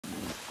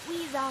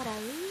squeeze out a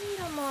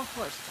little more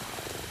horsepower.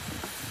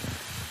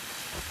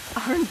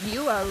 Aren't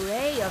you a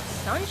ray of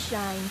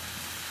sunshine?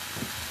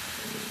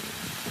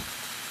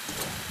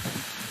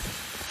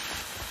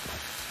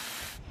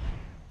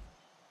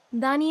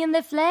 Danny in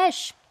the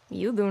flesh.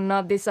 You do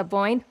not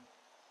disappoint.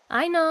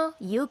 I know,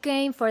 you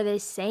came for the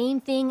same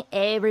thing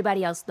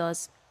everybody else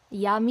does.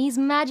 Yami's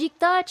magic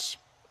touch.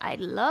 I'd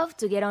love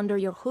to get under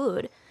your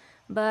hood,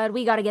 but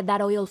we gotta get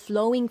that oil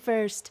flowing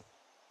first.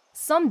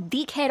 Some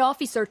dickhead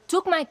officer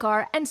took my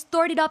car and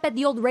stored it up at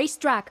the old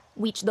racetrack,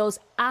 which those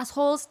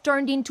assholes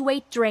turned into a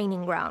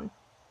training ground.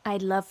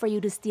 I'd love for you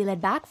to steal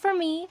it back from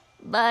me,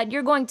 but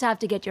you're going to have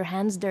to get your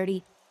hands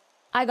dirty.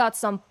 I got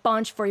some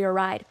punch for your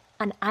ride,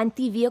 an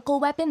anti-vehicle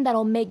weapon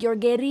that'll make your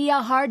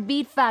guerrilla heart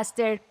beat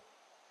faster.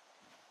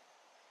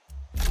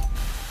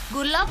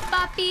 Good luck,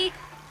 papi!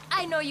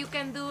 I know you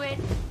can do it.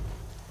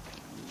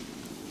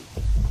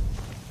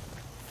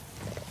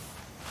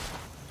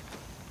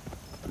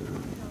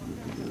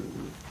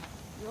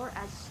 You're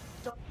as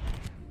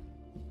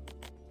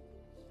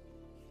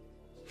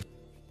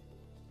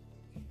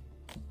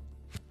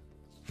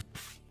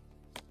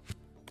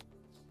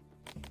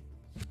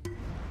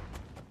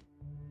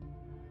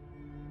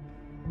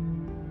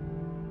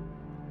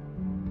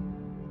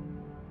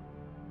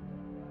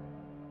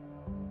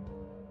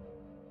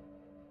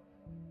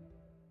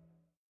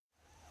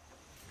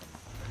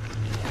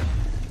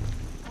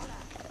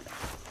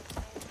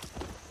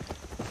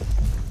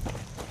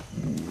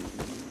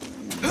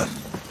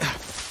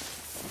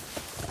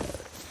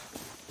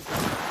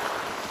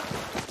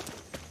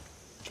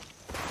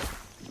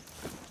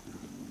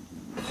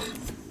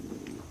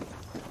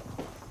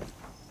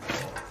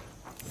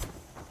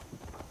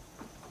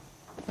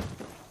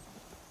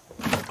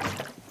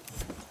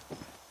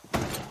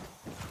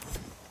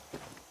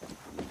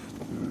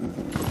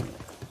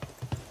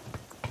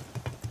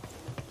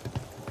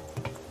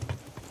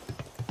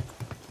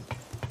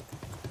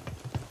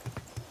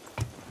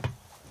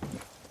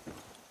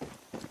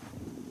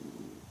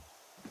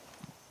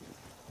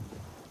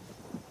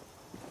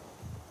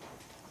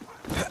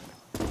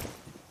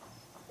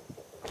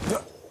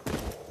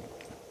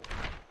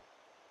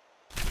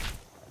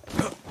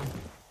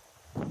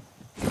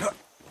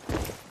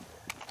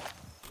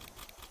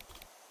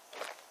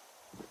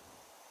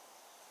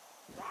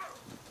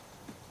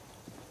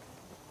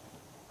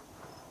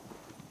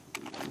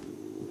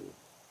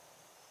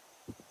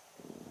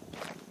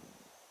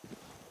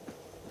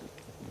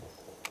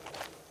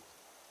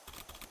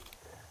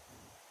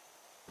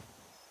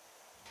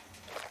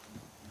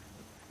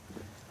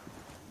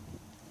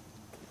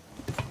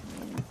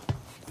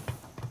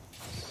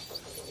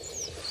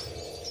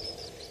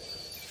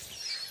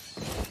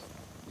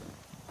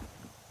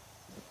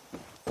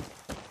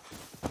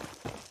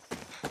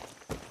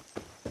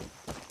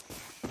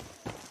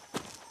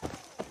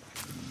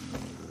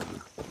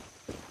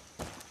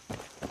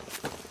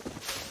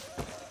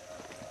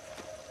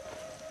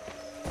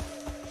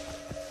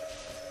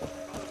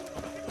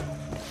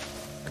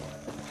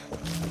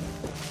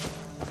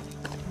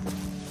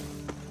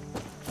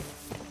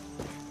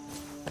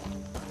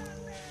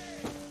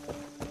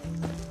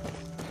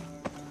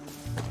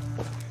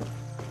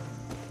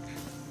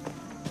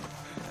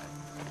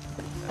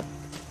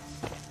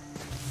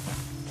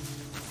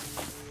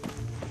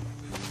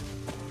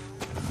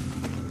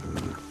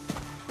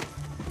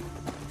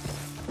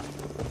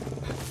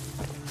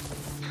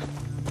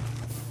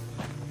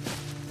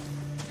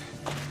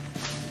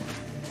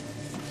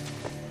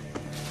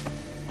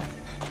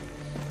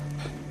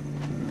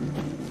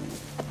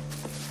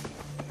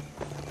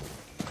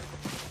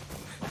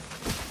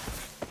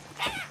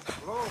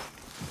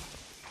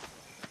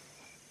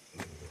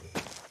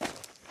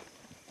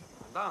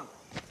Done.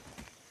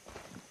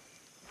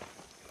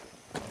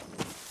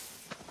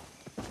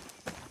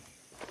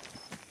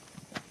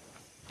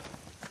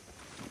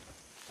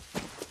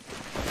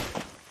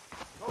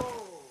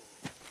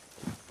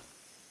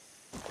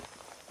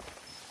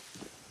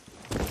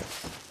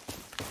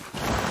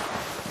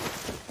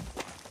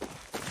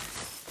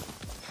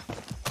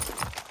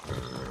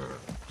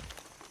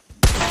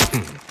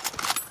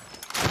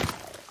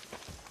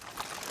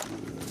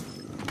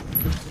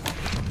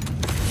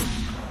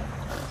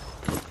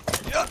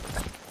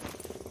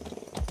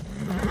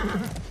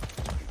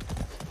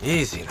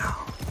 Easy now.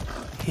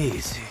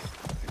 Easy.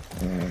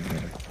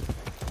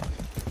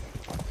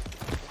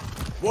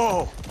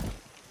 Whoa!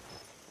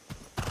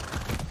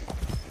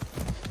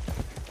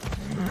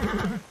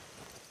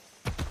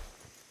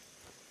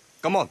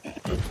 Come on.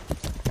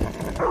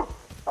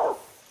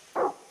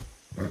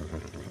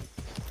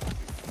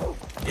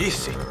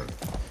 Easy.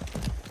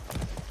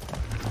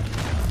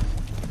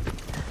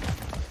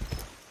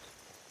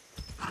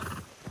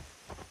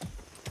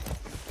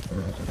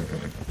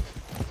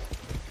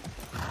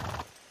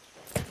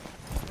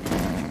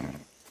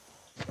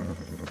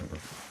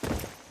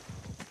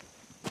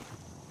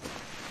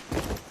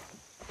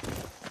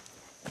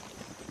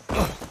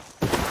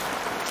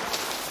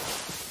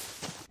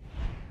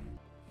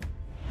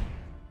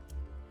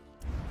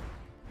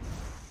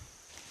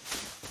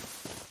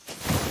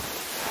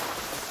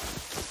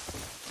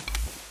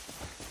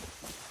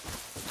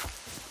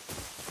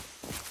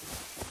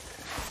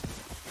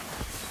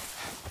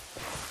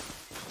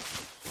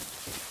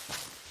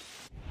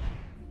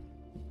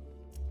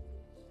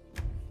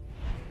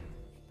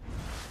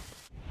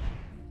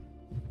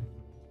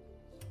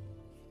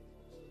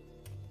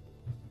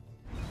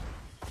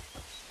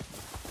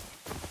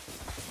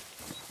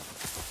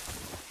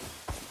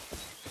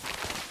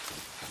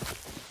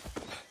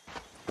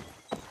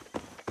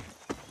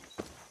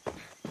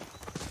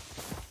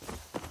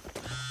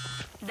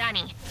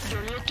 Danny,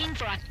 you're looking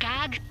for a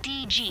CAG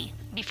TG.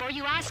 Before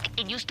you ask,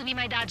 it used to be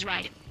my dad's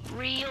ride.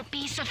 Real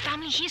piece of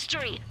family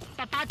history.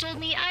 Papa told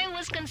me I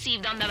was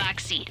conceived on the back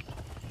seat.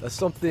 That's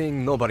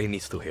something nobody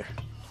needs to hear.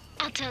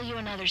 I'll tell you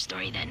another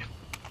story then.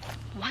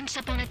 Once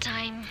upon a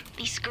time,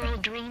 this girl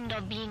dreamed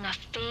of being a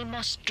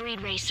famous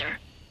street racer.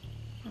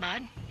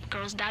 But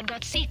girl's dad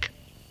got sick.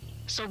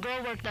 So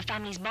girl worked the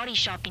family's body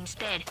shop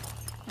instead.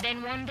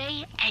 Then one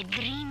day, a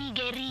dreamy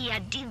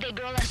guerrilla did the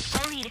girl a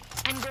solid,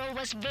 and girl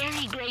was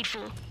very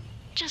grateful.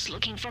 Just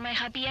looking for my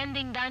happy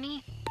ending,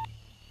 Danny.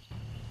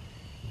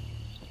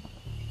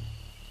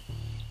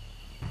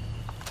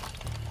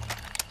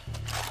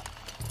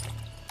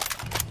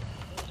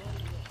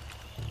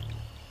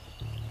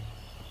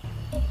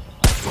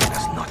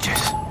 Buenas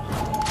noches.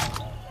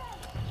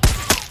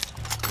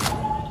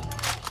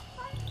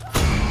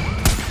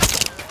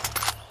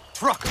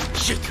 Fuck!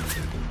 Shit!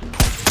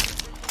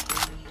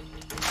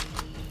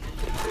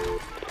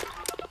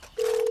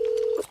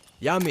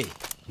 Yami,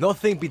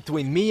 nothing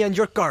between me and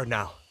your car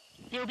now.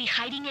 They'll be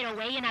hiding it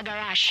away in a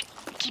garage.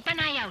 Keep an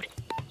eye out.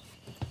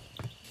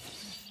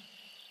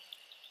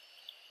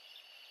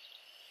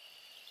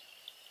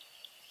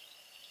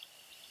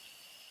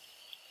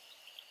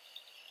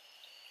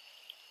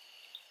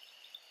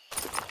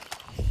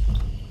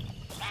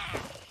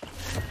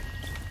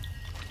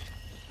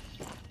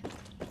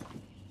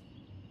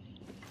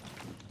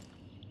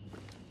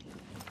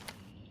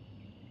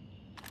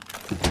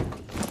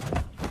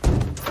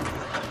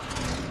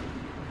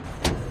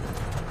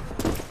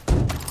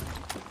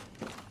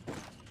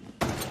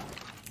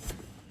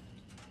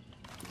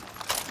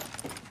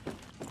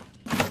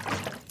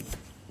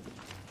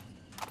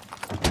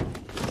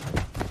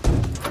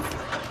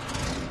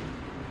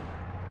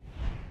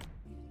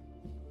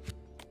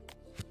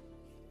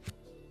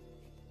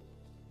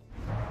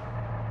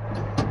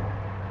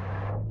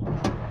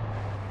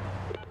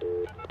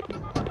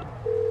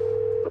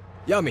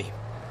 Yami,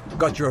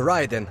 got your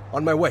ride and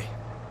on my way.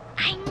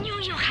 I knew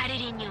you had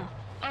it in you.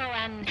 Oh,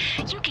 and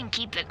you can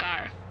keep the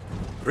car.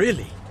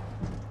 Really?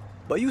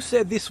 But you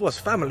said this was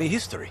family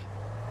history.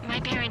 My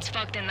parents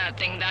fucked in that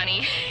thing,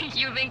 Danny.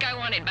 You think I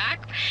want it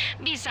back?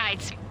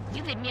 Besides,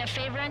 you did me a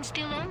favor and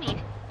still owe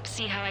me.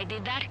 See how I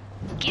did that?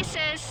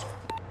 Kisses!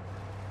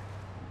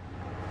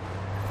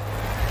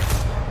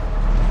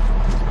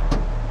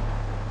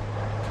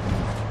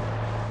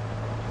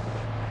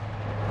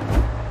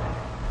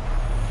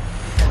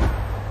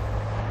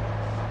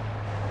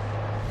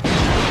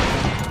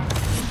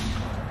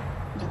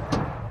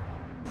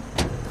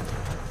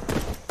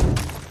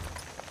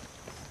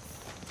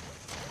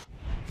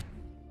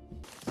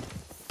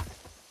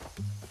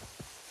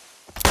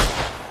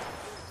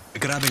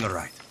 Grabbing a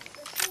ride.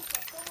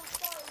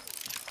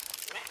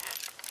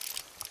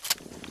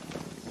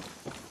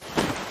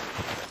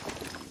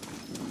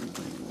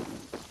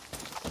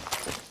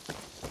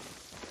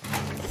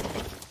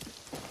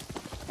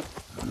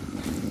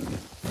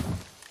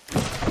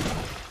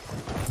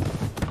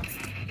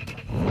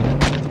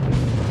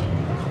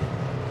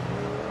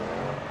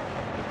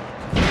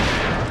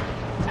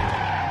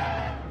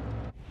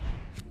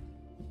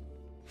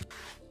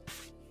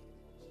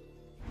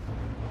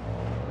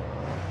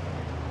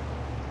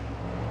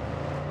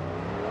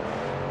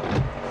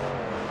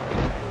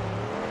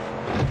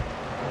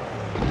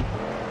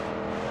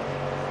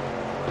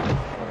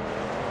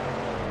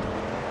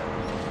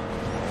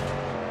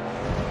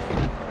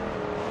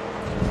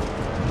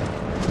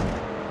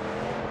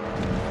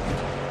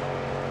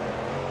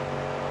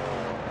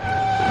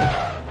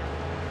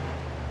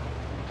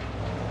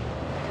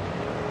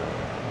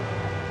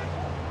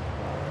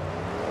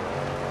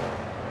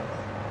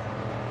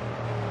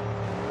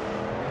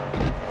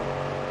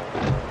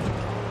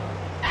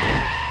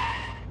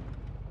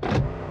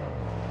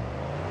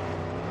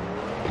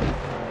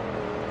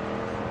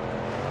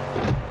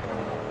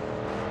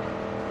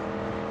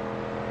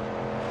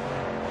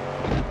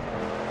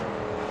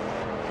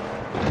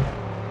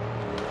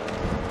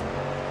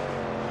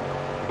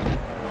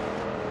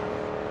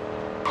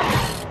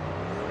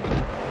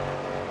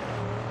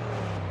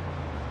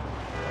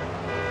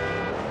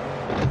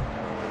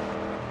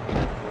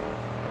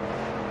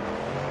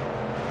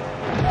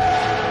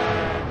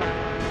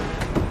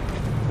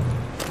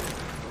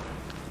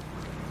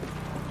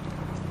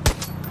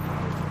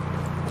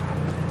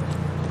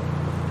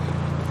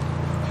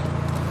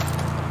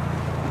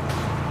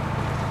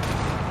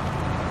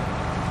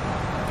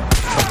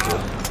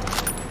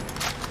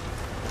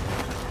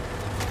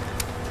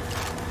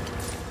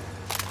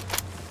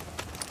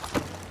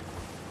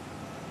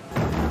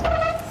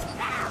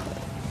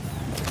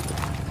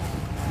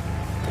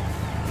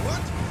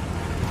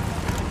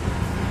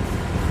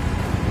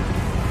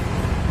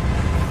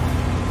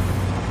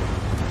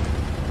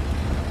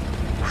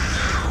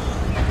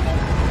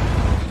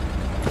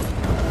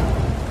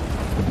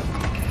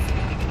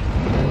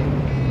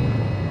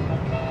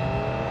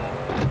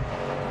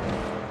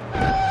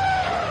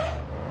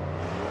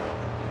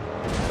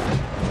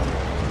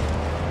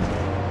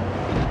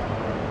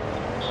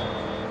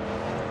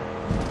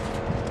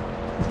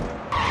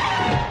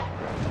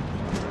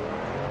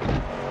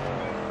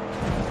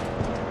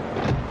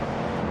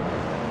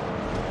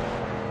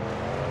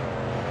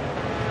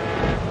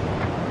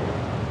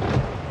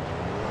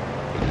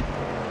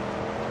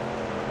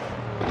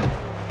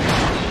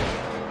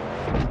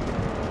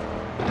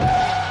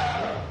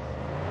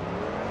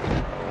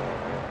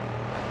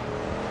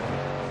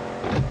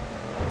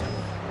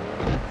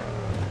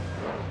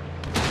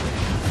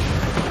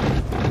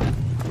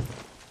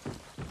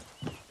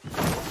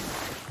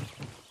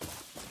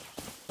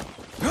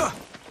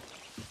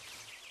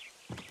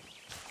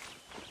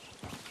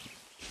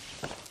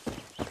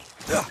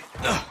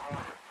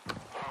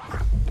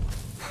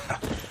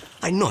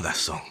 I know that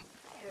song.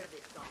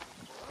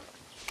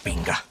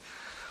 Pinga.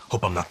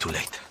 Hope I'm not too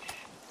late.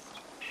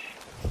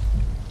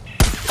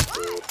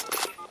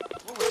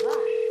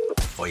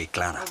 Oye,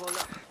 Clara.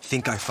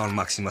 Think I found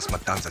Maximus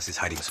Matanzas'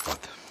 hiding spot.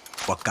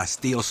 But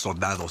Castillo's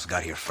soldados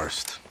got here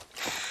first.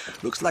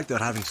 Looks like they're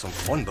having some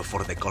fun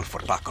before they call for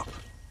backup.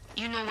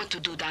 You know what to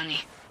do, Danny.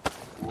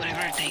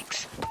 Whatever it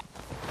takes.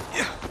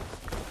 Yeah.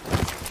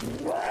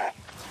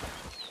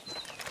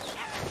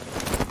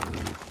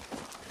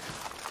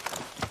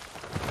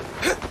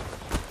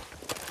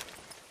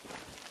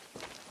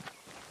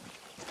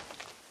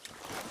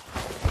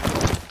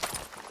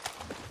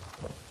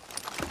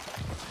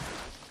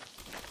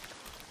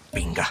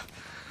 Pinga.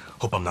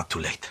 Hope I'm not too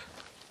late.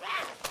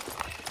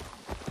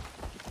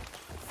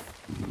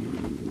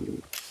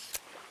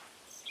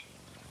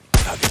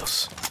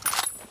 Adios.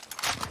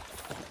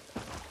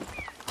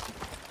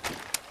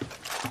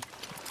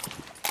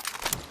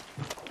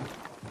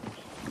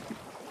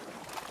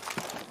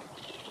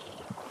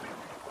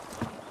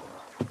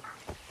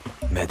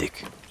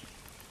 Medic.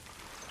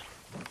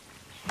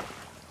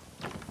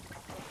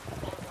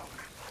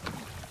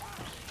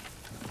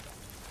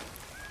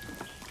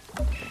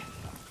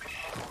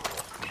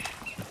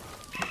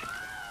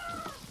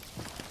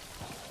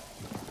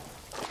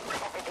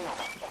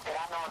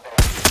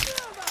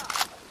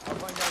 I'll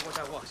find out what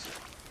that was.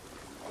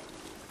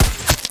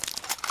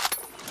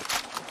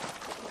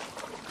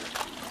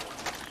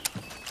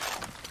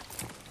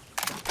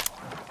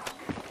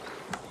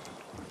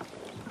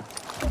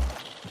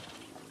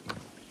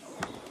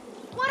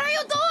 What are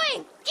you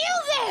doing? Kill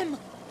them!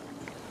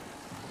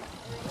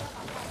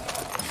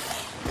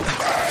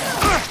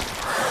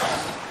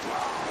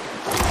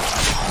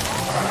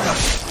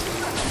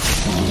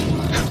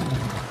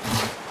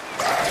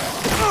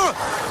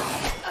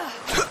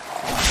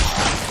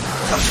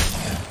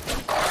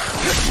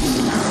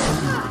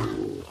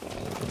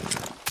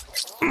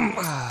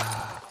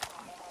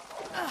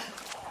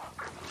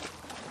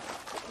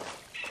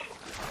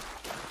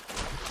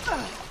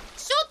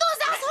 Shoot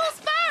those assholes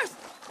first!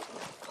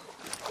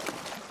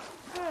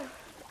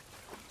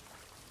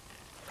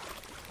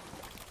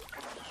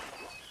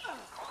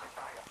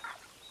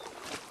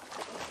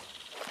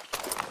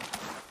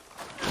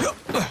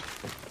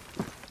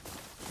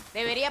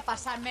 Debería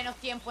pasar menos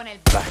tiempo en el...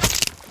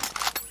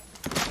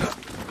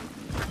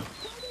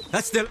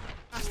 That's the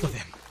last of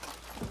them.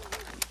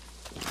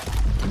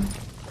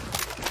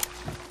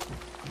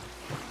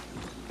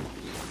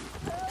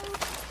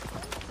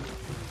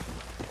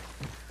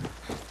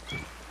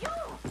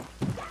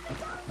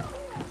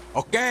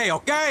 Okay,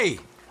 okay.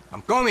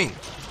 I'm coming.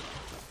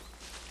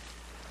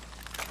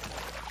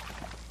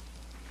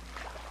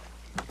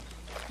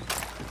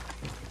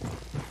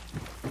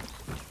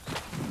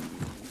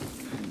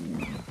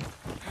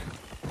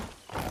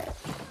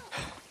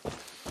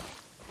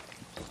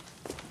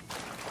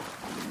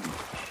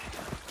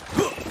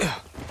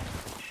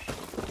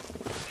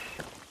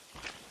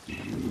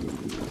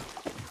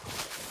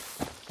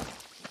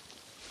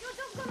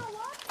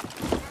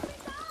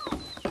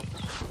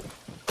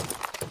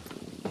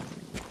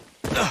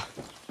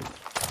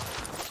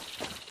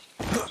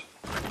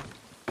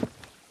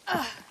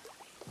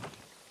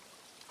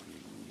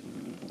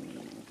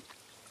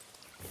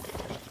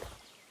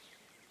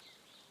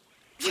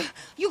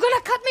 You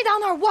gonna cut me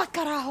down or what,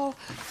 carajo?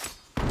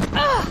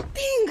 Ah,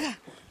 pinga!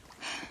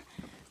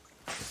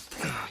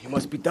 You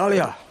must be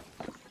Dahlia.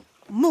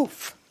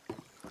 Move.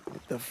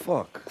 The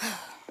fuck?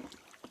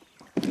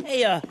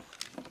 Hey,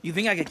 you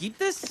think I could keep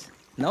this?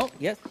 No?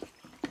 Yes?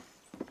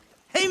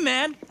 Hey,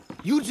 man!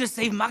 You just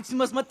saved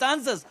Maximus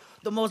Matanzas,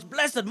 the most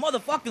blessed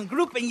motherfucking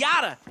group in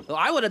Yara. Well,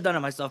 I would have done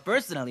it myself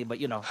personally, but,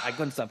 you know, I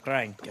couldn't stop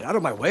crying. Get out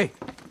of my way.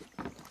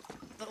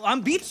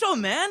 I'm Bicho,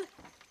 man!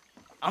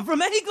 I'm from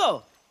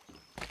Mexico!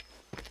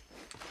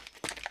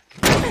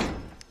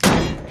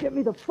 Get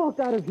me the fuck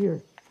out of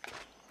here.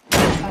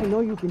 I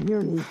know you can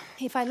hear me.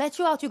 If I let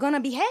you out, you're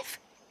gonna behave?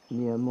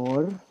 Mi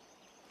amor.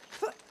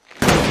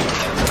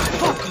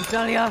 Fuck you,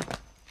 Talia!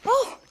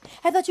 Oh,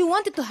 I thought you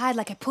wanted to hide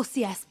like a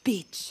pussy-ass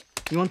bitch.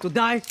 You want to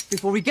die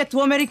before we get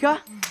to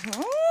America?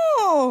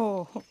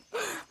 Oh,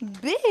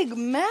 big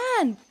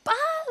man,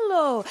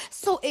 palo.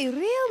 So a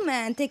real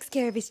man takes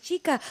care of his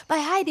chica by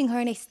hiding her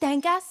in a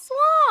stank-ass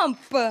swamp.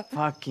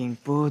 Fucking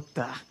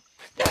puta.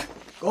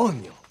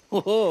 Coño.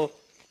 Oh,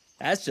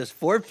 that's just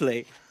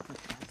foreplay.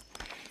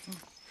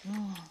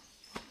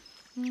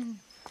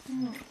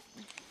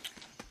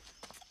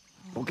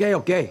 Okay,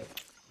 okay.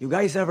 You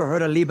guys ever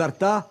heard of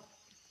Libertad?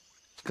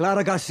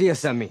 Clara Garcia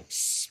sent me.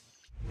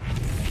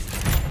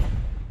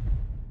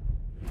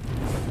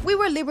 We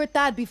were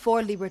Libertad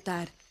before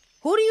Libertad.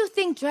 Who do you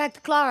think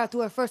dragged Clara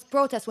to her first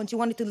protest when she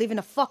wanted to live in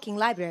a fucking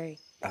library?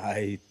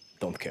 I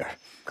don't care.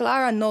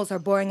 Clara knows her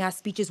boring-ass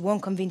speeches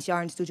won't convince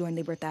Yarns to join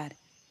Libertad.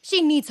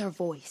 She needs her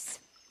voice.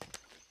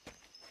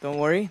 Don't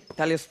worry,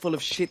 Talia's full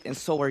of shit and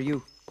so are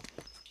you.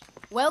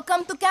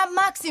 Welcome to Camp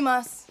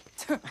Maximus.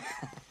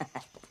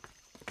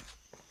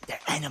 They're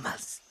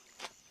animals.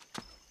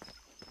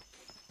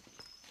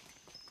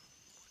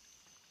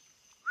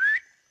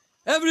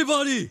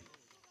 Everybody!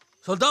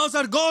 Soldados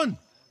are gone!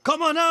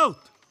 Come on out!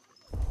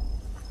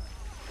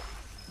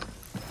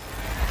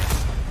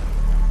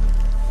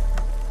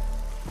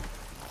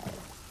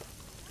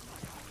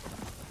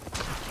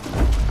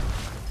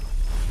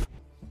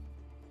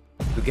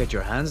 To get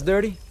your hands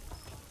dirty?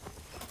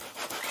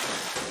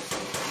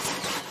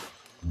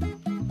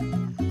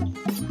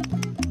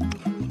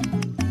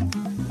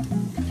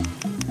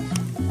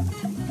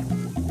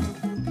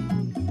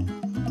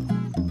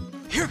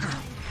 Here, girl.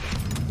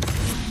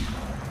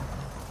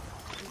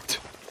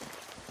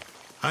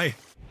 Hi.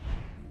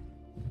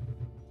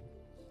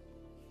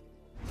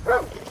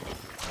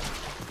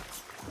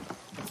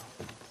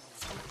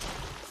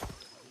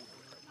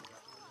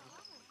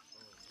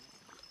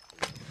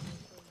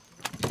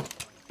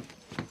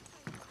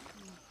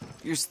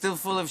 You're still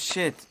full of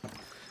shit.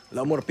 A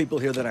lot more people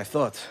here than I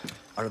thought.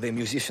 Are they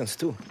musicians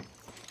too?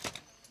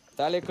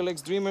 Talia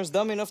collects dreamers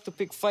dumb enough to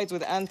pick fights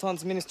with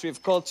Anton's Ministry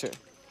of Culture.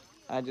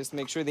 I just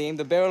make sure they aim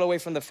the barrel away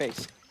from the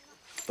face.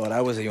 Thought I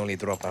was the only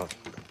dropout.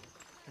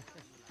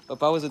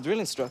 Papa was a drill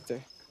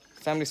instructor.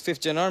 Family's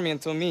 5th Gen Army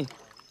until me.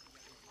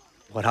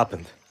 What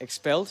happened?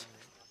 Expelled?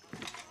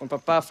 When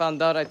Papa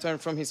found out I turned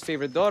from his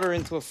favorite daughter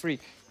into a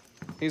freak.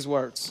 His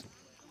words.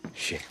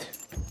 Shit.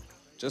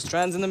 Just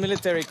trans in the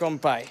military,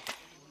 compai.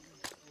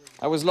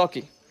 I was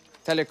lucky.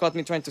 Talia caught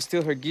me trying to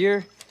steal her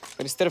gear,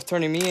 but instead of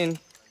turning me in,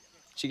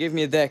 she gave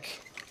me a deck.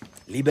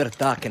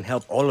 Libertad can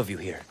help all of you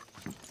here.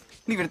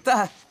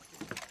 Libertad.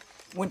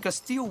 When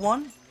Castillo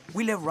won,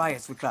 we led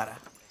riots with Clara.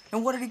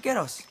 And what did it get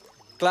us?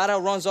 Clara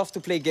runs off to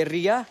play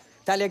guerrilla,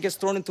 Talia gets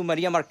thrown into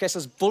Maria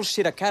Marquesa's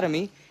bullshit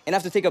academy, and I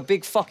have to take a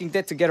big fucking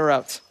debt to get her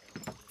out.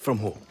 From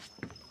who?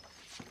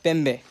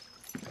 Pembe,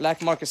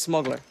 black market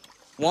smuggler.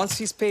 Once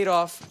he's paid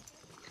off,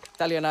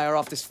 Talia and I are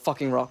off this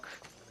fucking rock.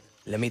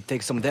 Let me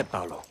take some debt,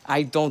 Paolo.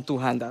 I don't do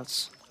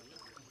handouts.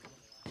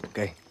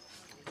 Okay.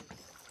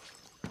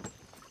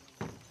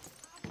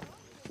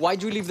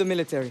 Why'd you leave the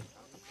military?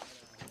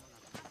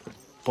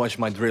 Punch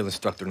my drill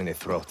instructor in the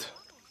throat.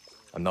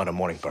 I'm not a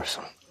morning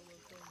person.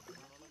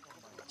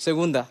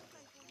 Segunda,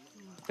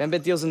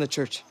 Pembe deals in the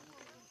church.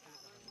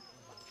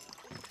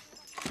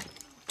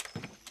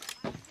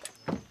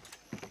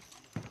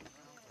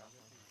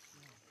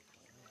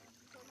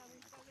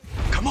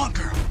 Come on,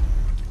 girl.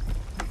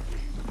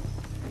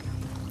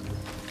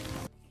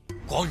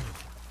 Coño.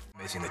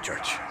 He's in the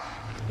church.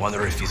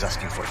 Wonder if he's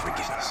asking for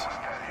forgiveness.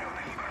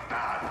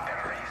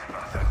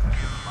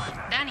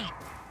 Danny.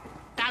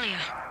 Talia.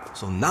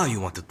 So now you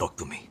want to talk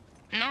to me?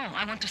 No,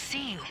 I want to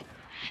see you.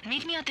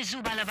 Meet me at the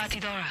Zuba La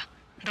Batidora,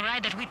 the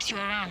ride that whips you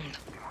around.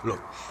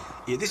 Look,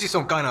 if this is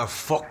some kind of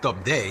fucked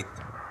up date...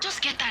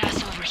 Just get that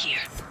ass over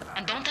here.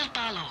 And don't tell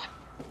Paolo.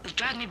 You'll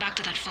drag me back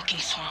to that fucking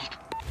swamp.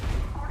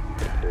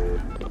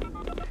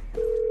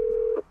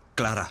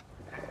 Clara,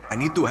 I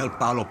need to help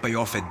Paolo pay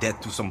off a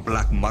debt to some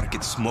black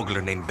market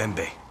smuggler named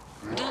Bembe.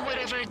 Do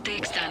whatever it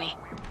takes, Danny.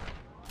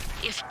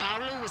 If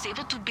Paolo was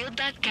able to build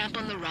that camp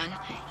on the run,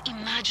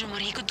 imagine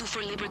what he could do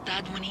for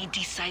Libertad when he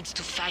decides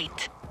to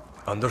fight.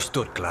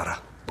 Understood, Clara.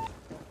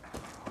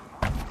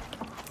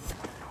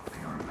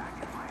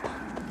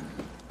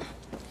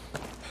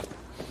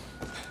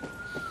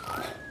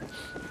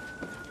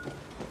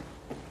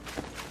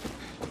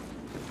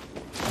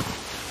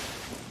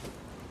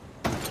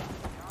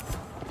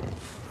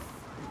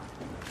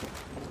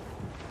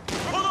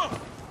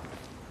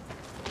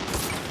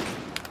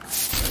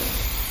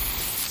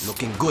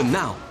 Looking good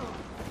now.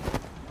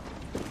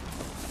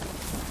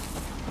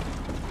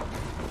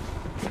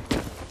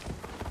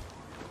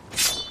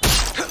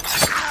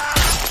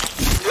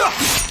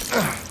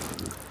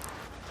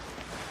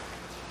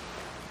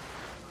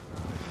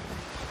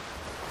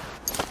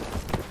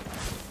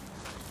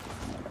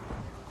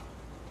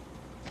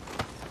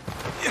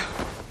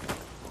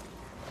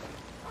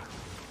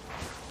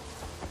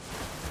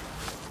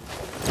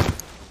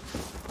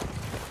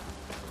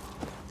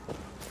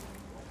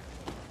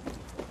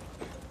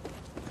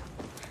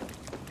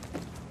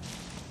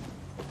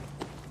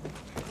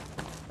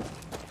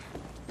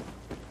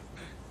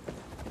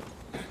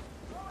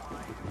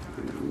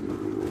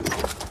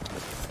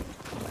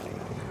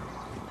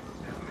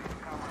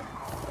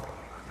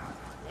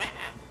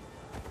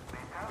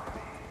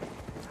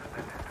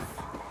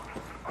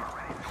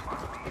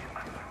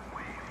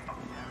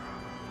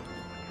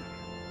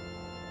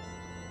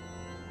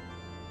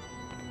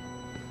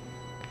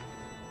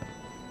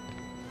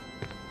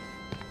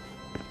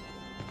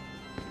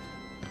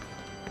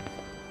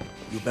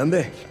 You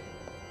Bembe?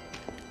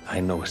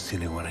 I know a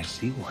silly when I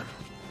see one.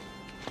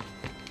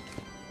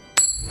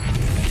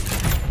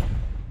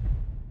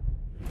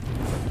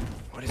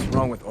 What is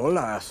wrong with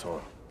Ola,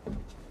 asshole?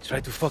 Try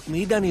to fuck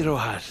me, Danny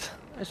Rojas.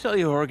 I sell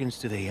your organs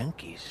to the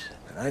Yankees.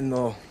 I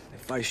know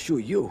if I shoot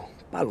you,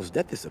 Paolo's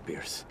debt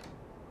disappears.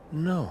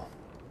 No.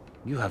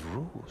 You have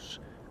rules.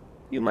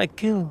 You might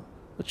kill,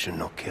 but you're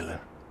no killer.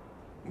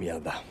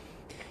 Mierda.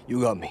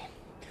 You got me.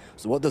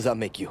 So what does that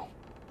make you?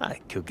 I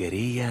kill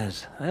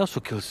guerrillas. I also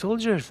kill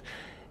soldiers.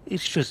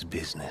 It's just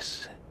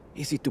business.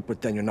 Easy to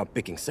pretend you're not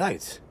picking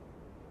sides.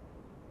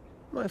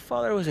 My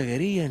father was a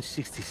guerrilla in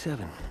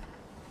 '67.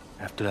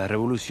 After la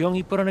revolution,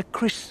 he put on a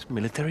crisp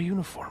military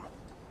uniform.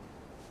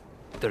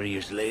 30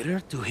 years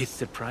later, to his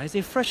surprise,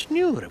 a fresh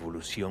new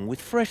revolution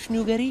with fresh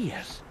new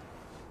guerrillas.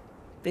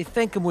 They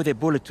thank him with a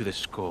bullet to the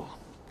skull,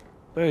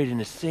 buried in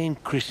the same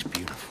crisp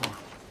uniform.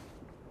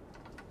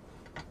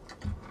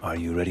 Are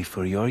you ready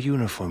for your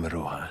uniform,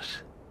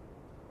 Rojas?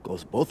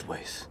 Goes both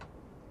ways.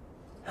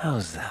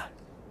 How's that?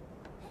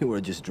 You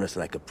were just dressed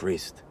like a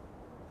priest.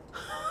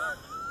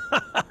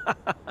 I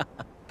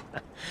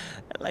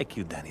like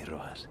you, Danny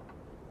Rojas.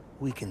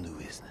 We can do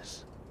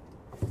business.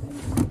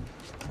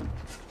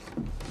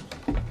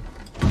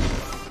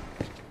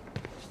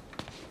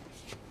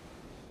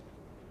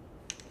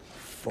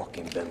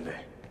 Fucking Bembe.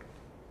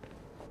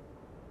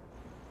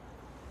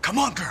 Come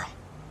on, girl.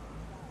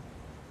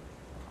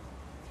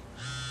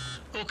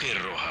 Okay,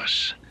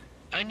 Rojas.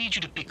 I need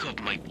you to pick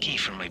up my key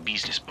from my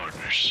business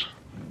partners.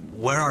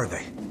 Where are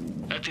they?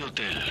 At the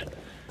hotel.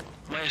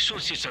 My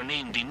associates are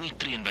named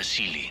Dmitri and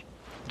Vasily.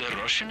 They're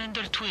Russian and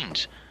they're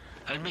twins.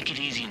 I'll make it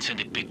easy and send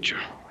a picture.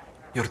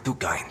 You're too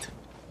kind.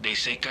 They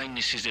say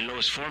kindness is the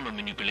lowest form of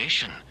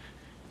manipulation.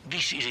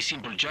 This is a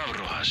simple job,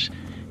 Rojas.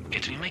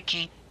 Get me my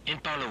key,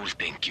 and Paolo will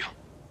thank you.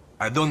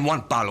 I don't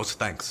want Paolo's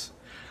thanks.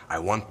 I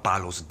want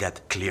Paolo's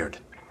debt cleared.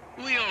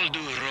 We all do,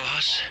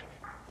 Rojas.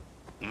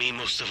 Me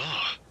most of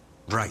all.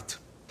 Right.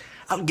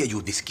 I'll get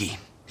you this key.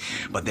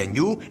 But then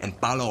you and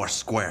Paolo are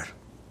square.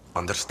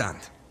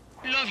 Understand?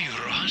 Love you,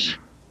 Rojas.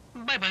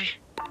 Bye-bye.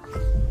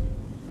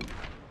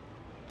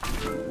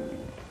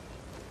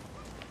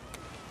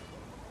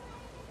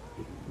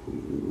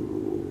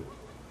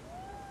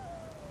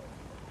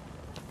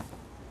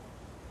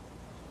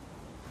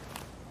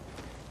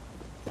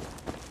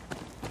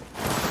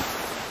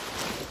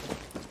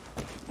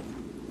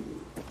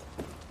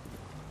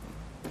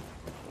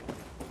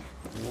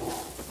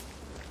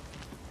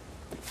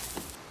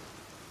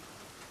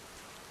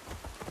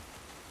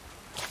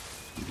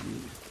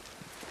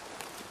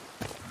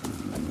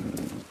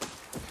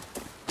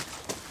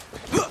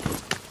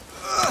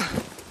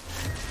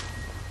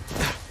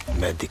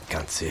 Medic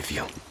can't save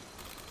you.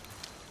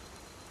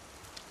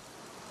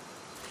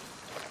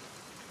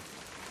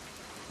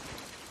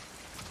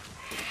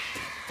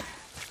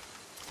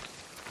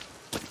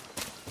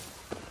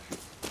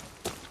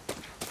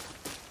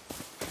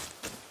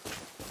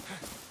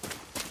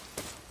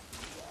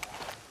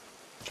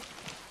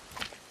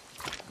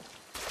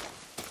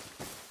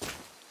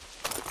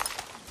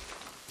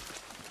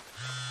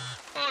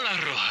 Hola,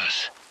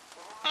 Rojas.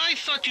 I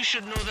thought you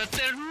should know that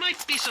there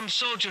might be some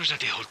soldiers at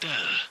the hotel.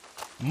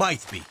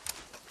 Might be.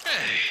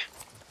 Hey,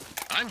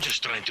 I'm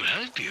just trying to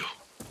help you.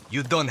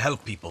 You don't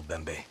help people,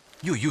 Bembe.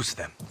 You use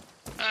them.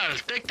 I'll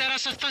take that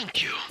as a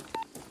thank you.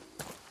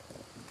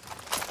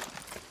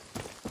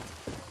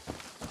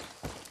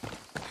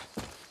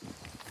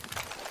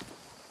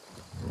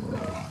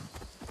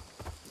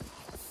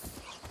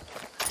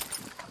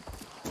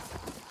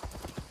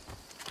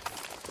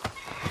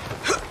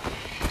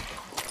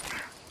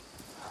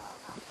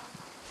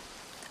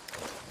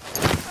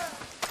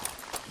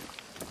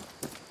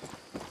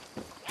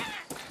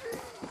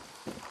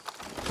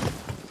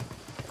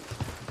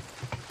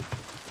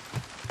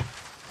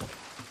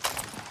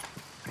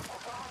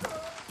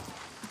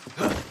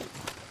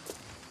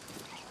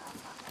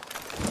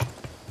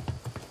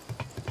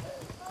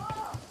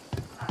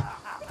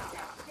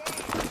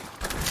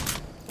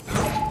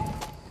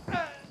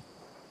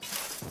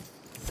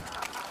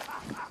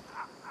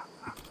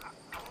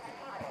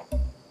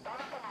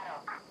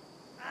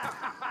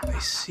 I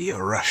see a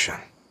Russian.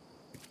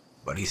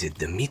 But is it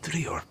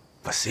Dmitri or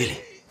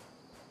Vasily?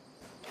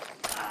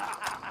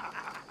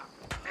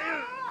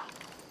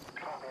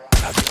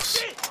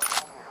 Adios.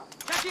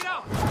 Check it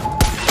out!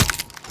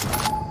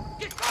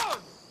 Get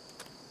going!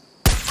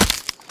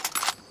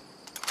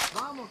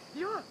 Vamos,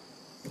 Dios!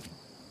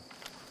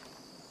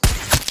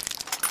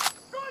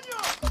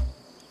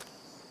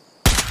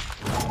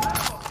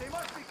 They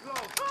must be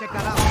close. Check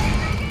that out.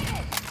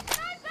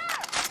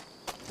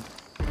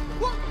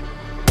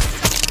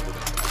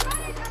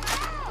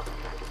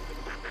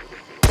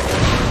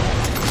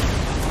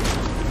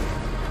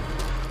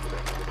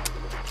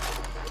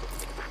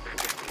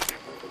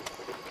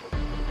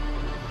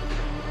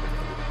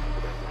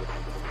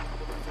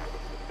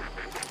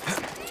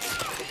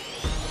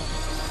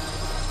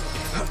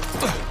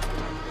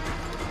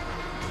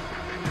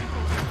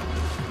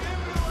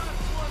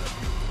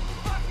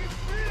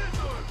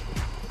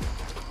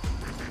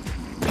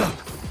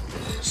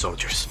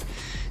 Soldiers.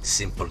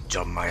 Simple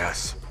job, my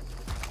ass.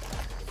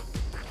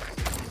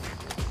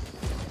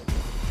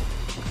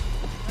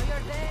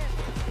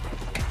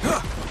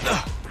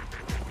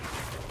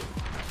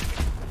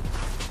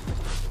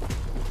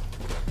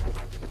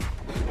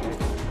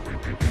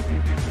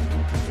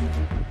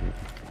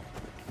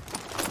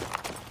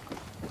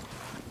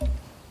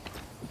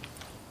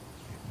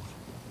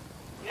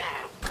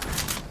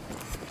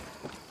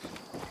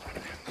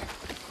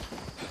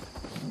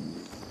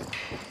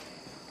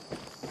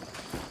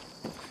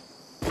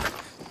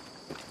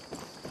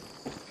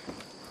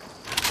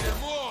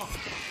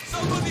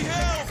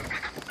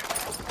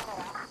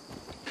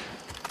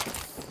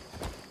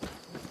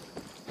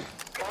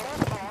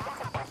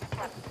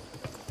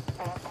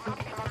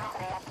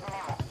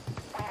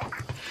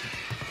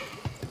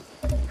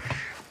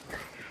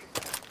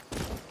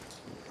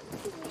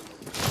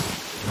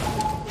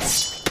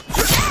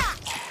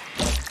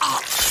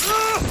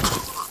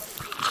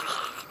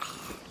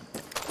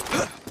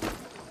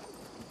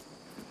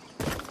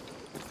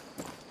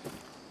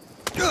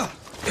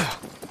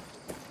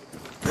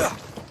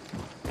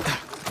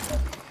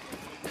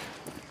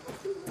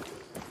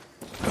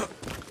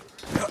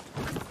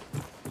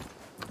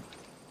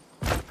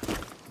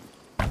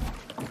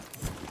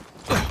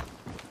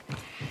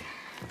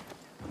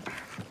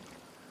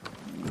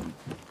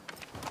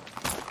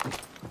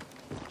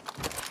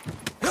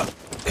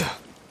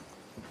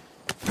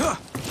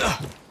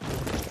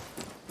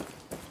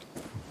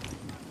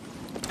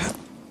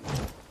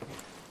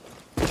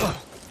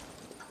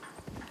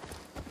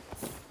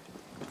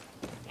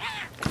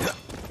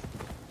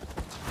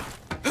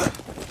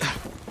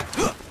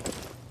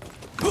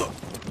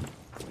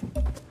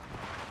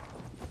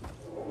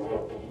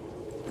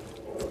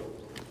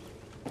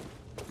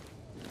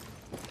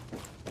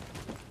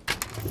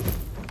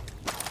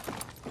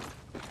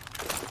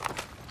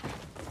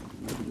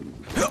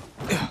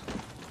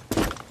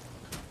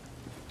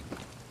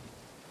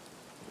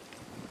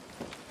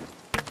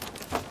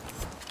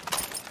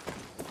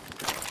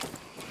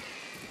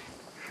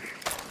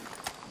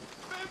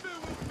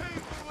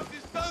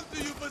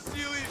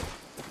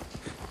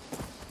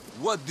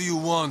 What do you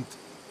want?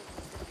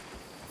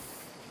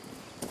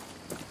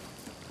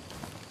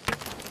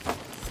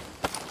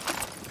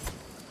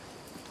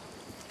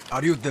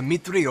 Are you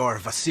Dmitri or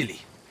Vasily?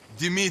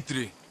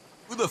 Dmitri.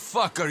 Who the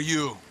fuck are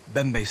you?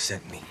 Bembe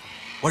sent me.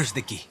 Where's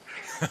the key?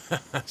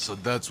 So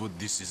that's what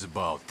this is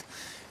about.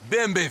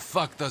 Bembe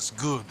fucked us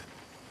good.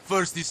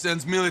 First he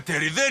sends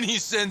military, then he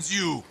sends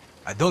you.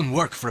 I don't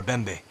work for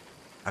Bembe.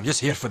 I'm just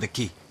here for the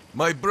key.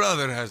 My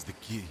brother has the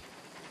key.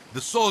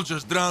 The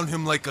soldiers drowned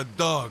him like a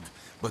dog,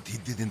 but he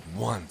didn't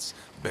once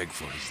beg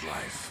for his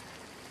life.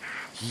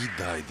 He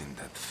died in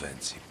that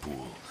fancy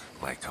pool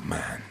like a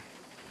man.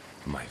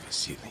 My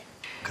Vasily.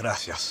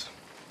 Gracias.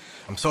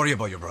 I'm sorry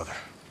about your brother.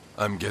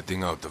 I'm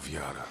getting out of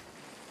Yara.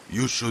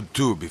 You should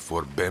too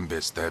before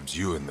Bembe stabs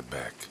you in the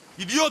back.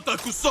 Idiota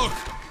Kusok!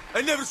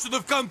 I never should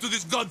have come to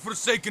this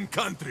godforsaken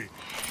country!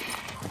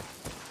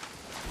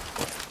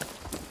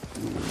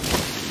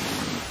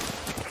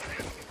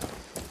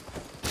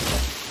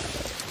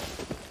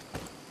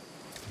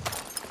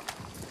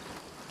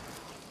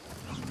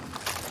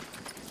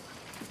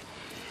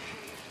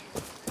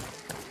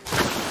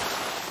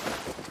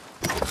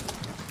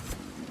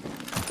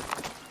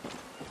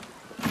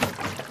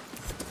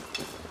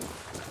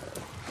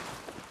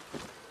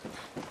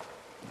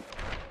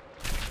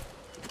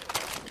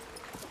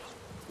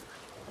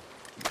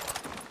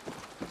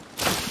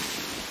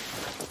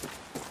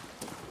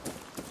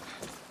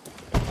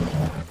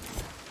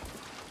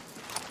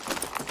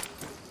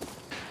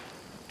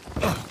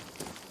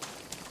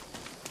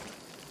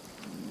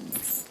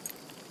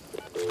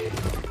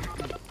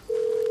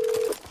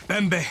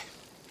 Bembe!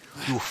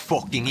 You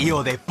fucking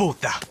hijo de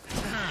puta!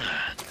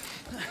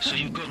 So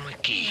you got my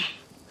key?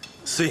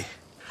 See,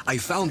 I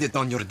found it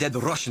on your dead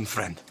Russian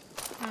friend.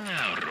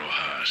 Now,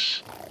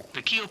 Rojas.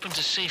 The key opens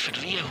a safe at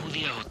Via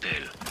Judia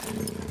Hotel.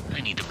 I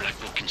need the black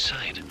book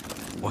inside.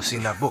 What's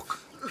in that book?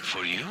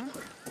 For you?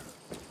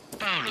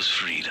 Paulo's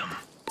freedom.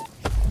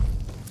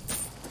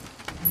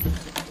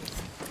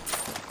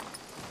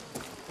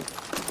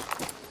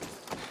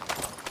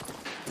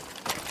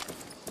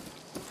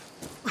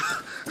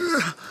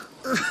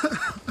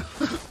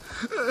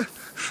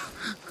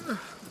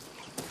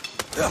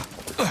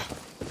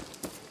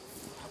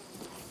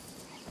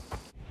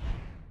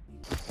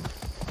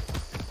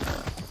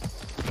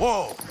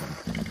 Whoa!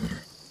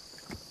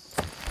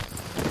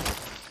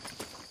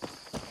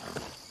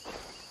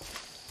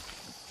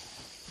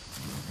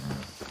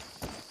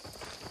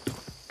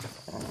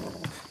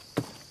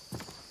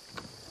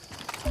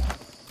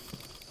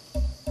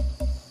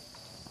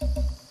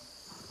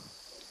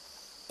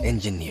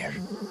 Engineer.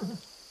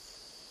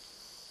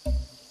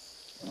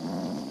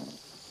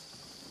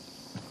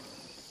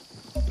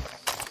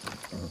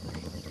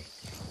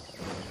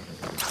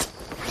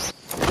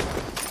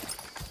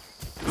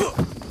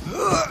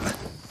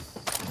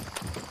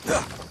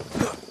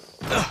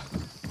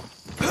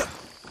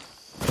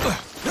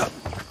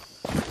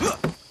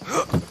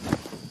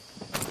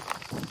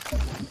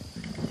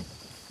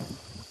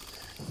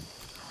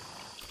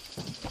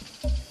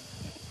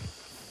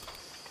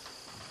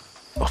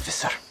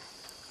 Officer,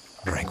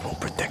 rank won't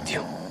protect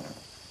you.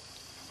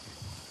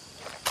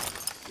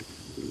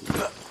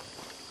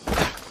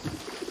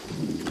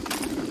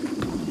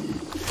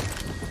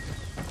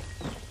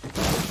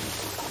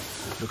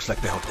 Looks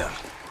like the hotel.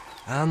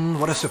 And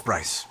what a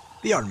surprise.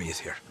 The army is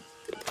here.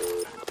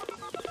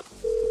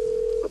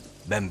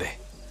 Bembe,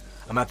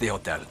 I'm at the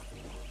hotel.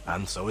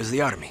 And so is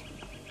the army.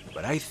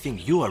 But I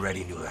think you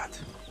already knew that.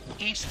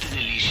 It's the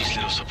delicious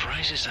little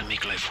surprises that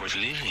make life worth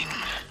living.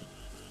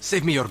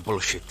 Save me your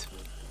bullshit.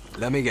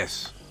 Let me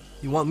guess.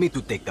 You want me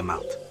to take them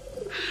out?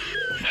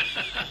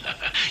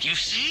 You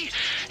see?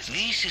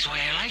 This is why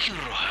I like you,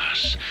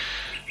 Rojas.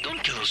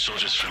 Don't kill those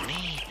soldiers for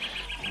me.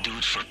 Do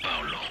it for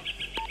Paulo.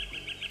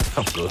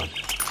 I'm good.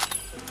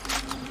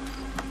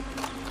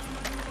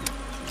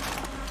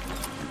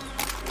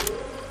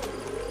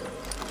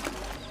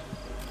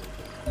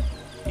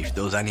 If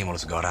those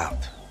animals got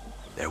out,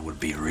 there would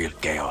be real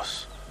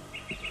chaos.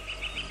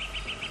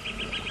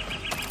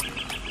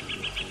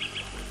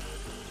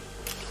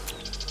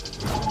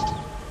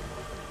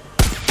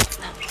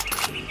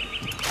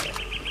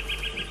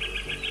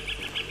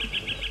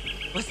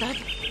 What's that?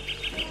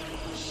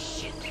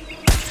 Shit.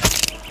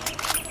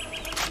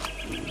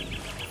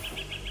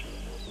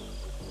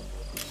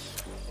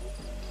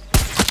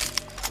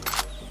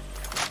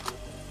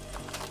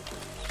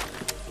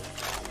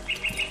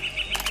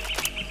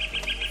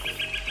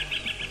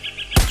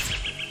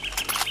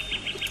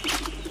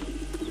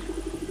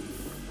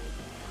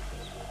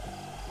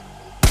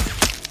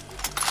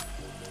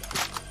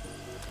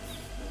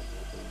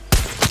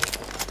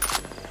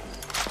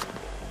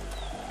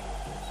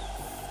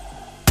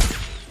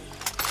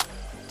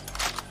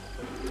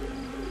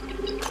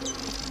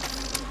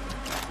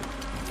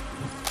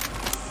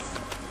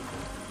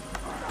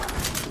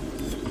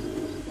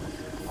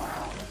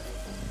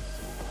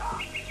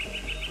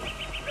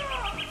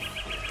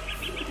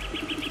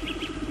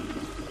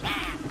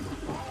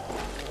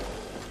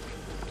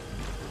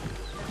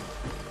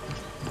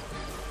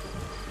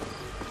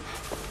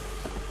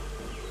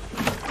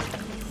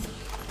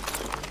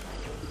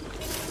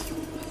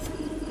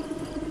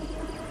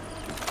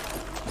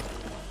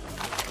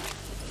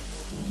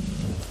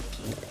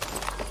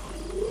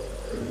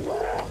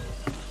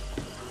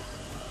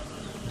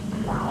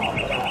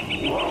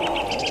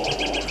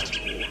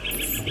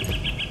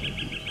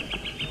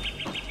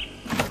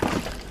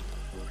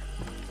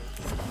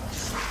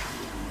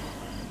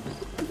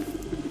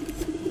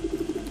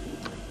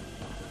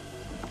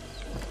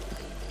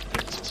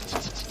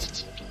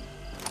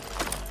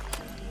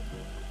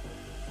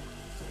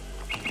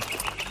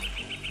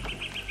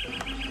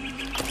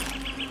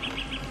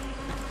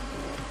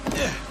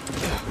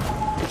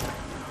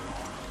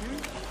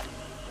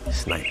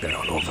 sniper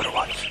on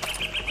Overwatch.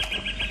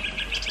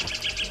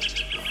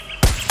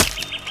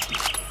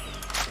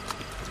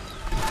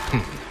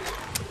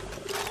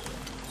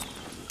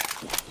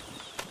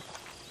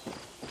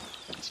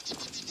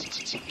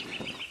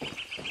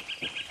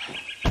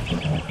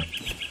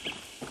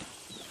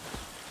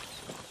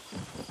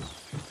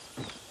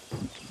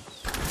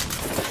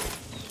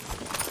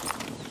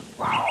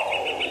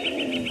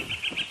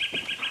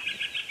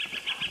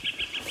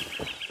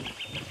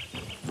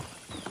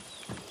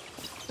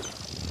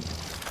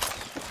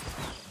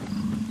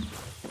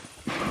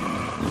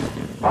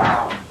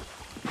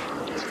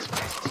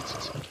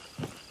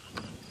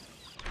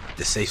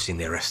 The safe's in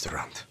the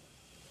restaurant.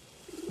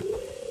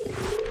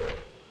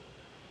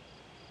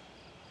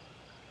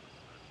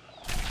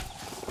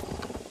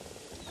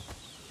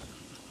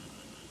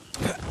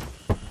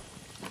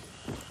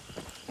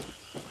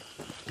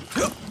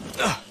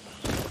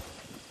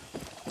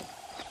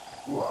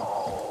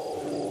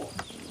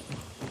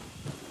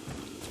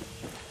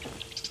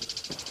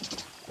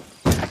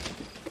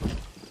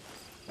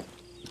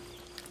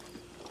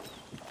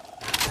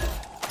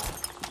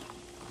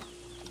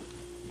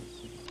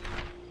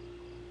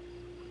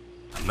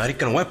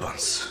 American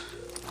weapons.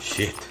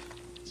 Shit.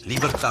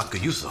 Libertad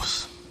could use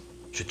those.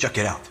 Should check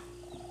it out.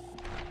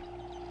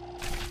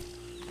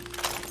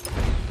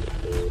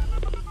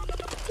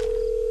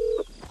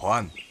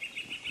 Juan,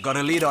 got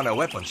a lead on a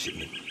weapons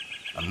shipment.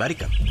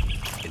 American.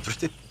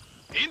 Interested?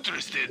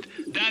 Interested?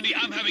 Daddy,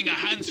 I'm having a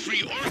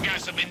hands-free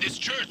orgasm in this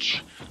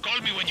church. Call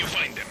me when you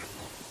find them.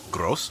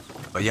 Gross?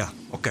 But yeah,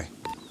 okay.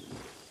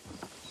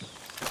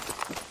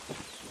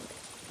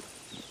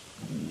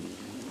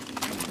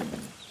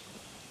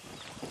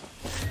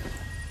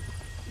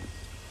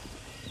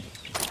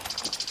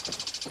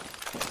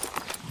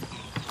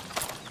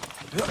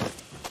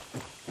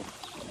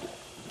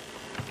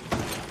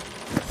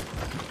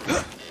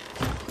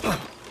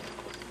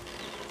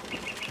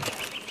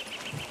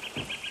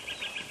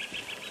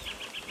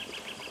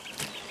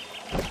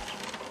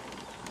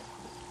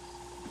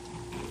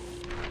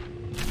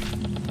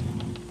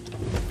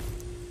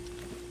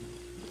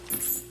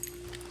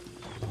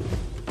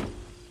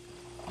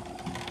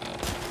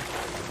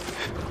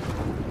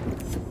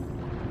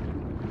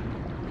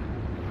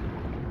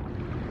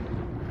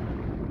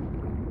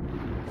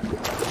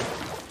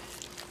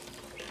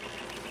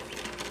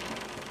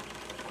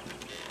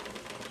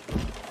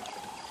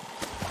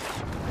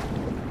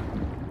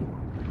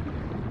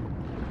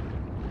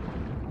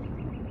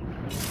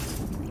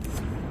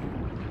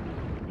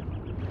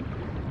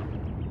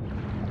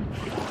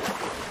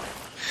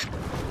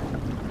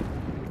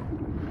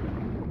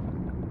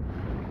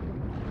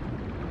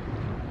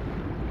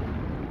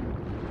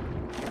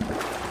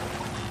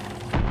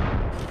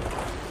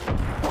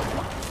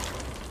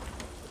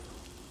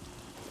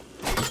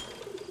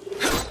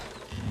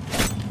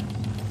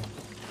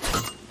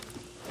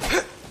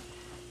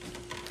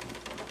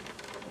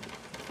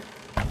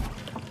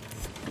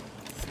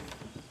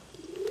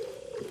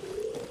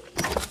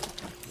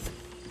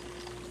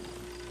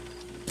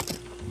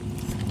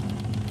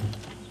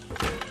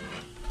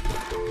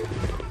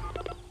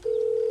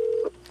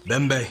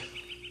 Bembe,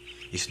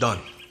 it's done.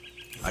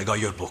 I got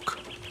your book.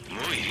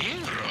 Muy bien,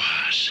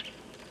 Rojas.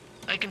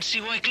 I can see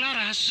why Clara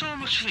has so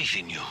much faith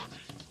in you.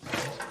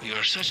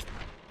 You're such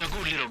a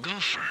good little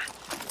golfer.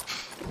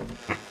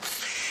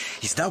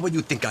 Is that what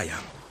you think I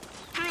am?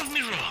 Prove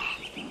me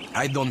wrong.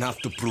 I don't have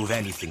to prove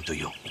anything to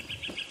you.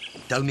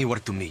 Tell me where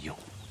to meet you.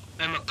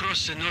 I'm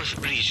across the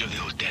north bridge of the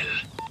hotel.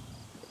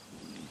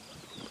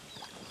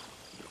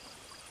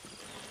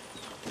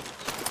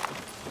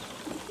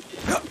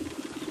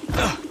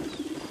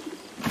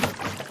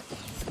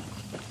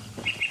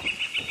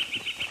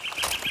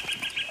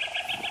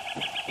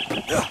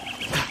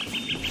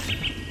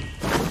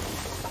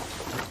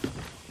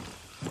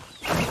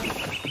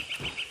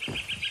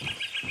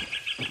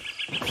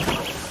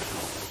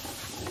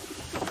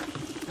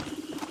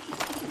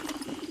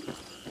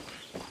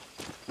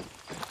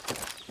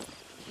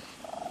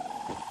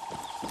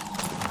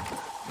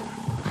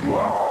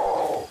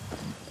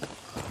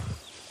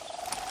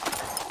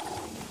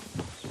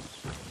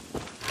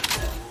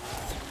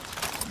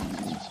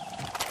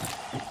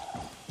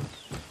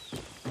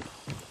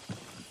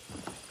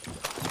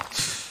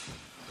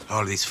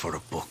 All this for a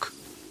book.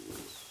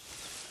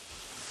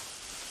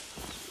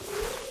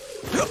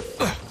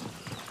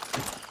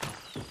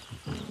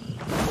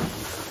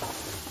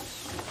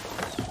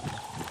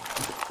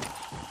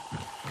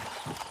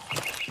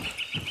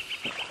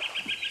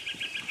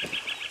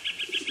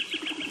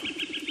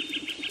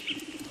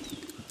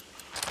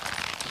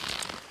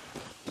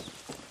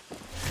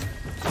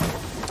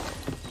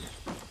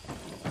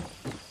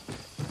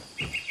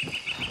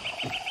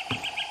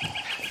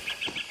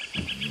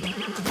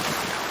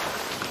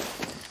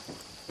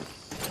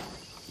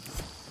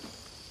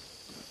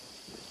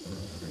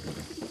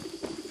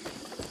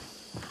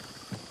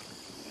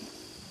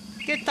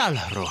 ¿Qué tal,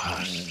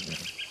 Rojas?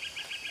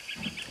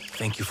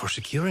 Thank you for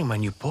securing my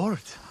new port.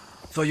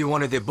 Thought you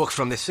wanted the book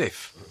from the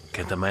safe.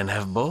 Can't a man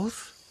have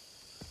both?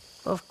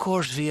 Of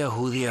course, Via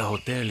Judia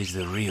Hotel is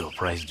the real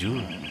prize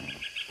jewel.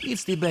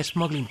 It's the best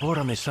smuggling port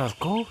on the south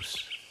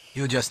coast.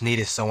 You just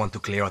needed someone to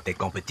clear out the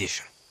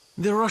competition.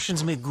 The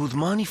Russians made good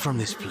money from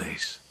this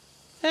place.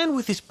 And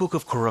with this book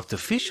of corrupt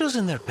officials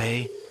in their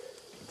pay,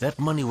 that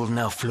money will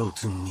now flow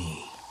to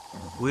me.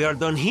 We are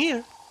done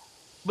here,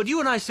 but you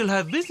and I still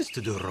have business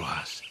to do,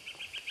 Rojas.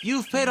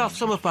 You've paid off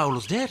some of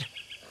Paulo's debt,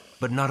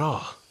 but not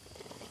all.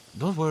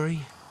 Don't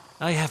worry,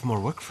 I have more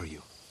work for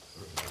you.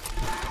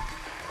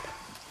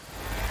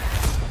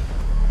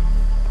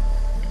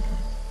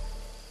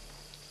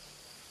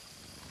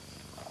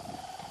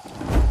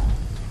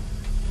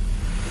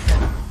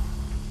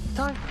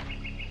 Time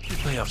to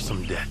pay off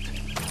some debt.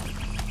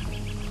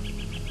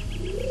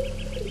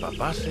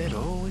 Papa said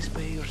always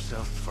pay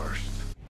yourself first.